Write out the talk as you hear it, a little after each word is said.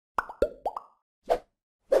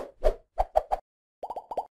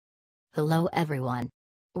Hello everyone.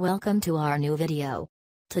 Welcome to our new video.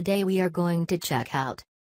 Today we are going to check out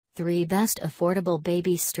 3 best affordable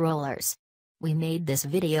baby strollers. We made this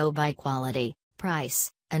video by quality,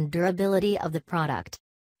 price, and durability of the product.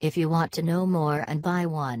 If you want to know more and buy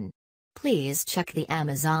one, please check the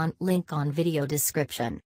Amazon link on video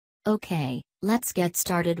description. Okay, let's get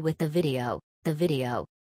started with the video.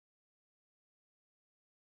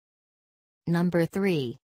 Number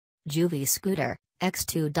 3. Juvie Scooter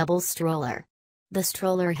X2 Double Stroller. The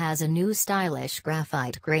stroller has a new stylish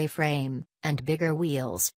graphite gray frame, and bigger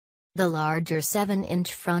wheels. The larger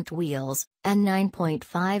 7-inch front wheels, and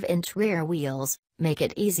 9.5-inch rear wheels, make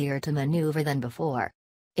it easier to maneuver than before.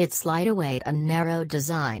 Its lightweight and narrow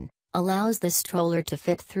design allows the stroller to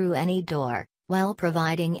fit through any door, while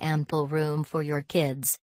providing ample room for your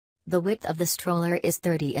kids. The width of the stroller is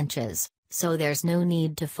 30 inches, so there's no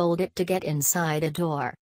need to fold it to get inside a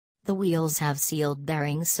door. The wheels have sealed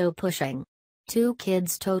bearings, so pushing 2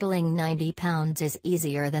 kids totaling 90 pounds is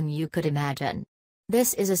easier than you could imagine.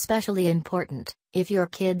 This is especially important if your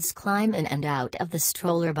kids climb in and out of the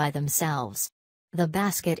stroller by themselves. The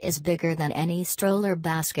basket is bigger than any stroller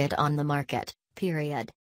basket on the market,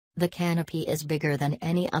 period. The canopy is bigger than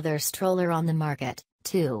any other stroller on the market,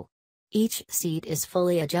 too. Each seat is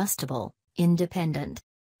fully adjustable, independent.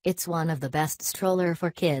 It's one of the best stroller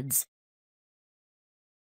for kids.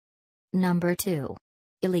 Number 2.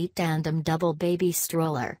 Elite Tandem Double Baby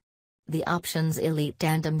Stroller. The Options Elite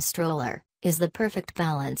Tandem Stroller is the perfect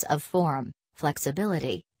balance of form,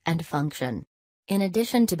 flexibility, and function. In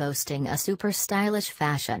addition to boasting a super stylish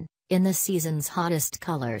fashion in the season's hottest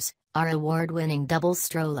colors, our award-winning double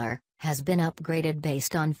stroller has been upgraded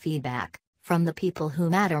based on feedback from the people who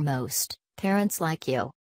matter most, parents like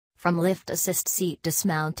you. From lift assist seat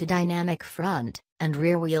dismount to dynamic front and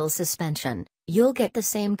rear wheel suspension, you'll get the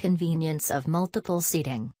same convenience of multiple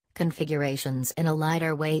seating configurations in a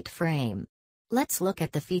lighter weight frame. Let's look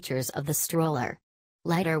at the features of the stroller.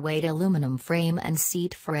 Lighter weight aluminum frame and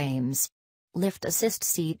seat frames. Lift assist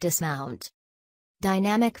seat dismount.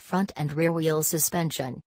 Dynamic front and rear wheel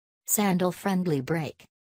suspension. Sandal-friendly brake.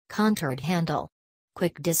 Contoured handle.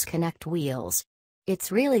 Quick disconnect wheels.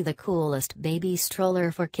 It's really the coolest baby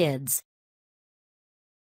stroller for kids.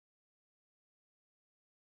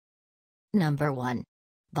 Number 1.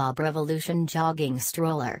 Bob Revolution Jogging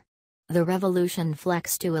Stroller. The Revolution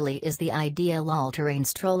Flex 2 is the ideal all-terrain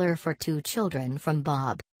stroller for 2 children from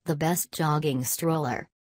Bob, the best jogging stroller.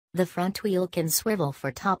 The front wheel can swivel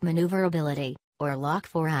for top maneuverability, or lock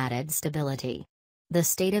for added stability. The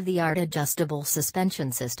state-of-the-art adjustable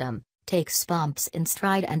suspension system takes bumps in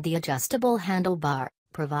stride, and the adjustable handlebar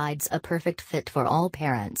provides a perfect fit for all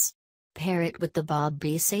parents. Pair it with the Bob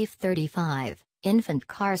Be Safe 35 infant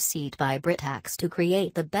car seat by Britax to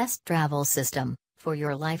create the best travel system for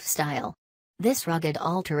your lifestyle. This rugged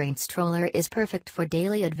all-terrain stroller is perfect for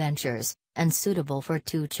daily adventures and suitable for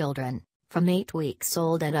 2 children from 8 weeks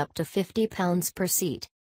old and up to 50 pounds per seat.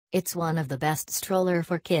 It's one of the best stroller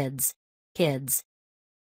for kids.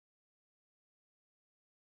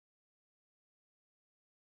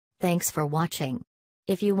 Thanks for watching.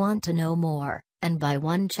 If you want to know more and buy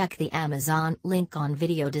one, check the Amazon link on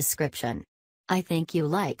video description. I think you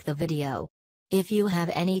like the video. If you have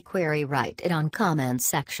any query, write it on comment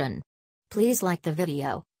section. Please like the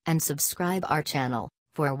video and subscribe our channel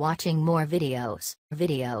for watching more videos.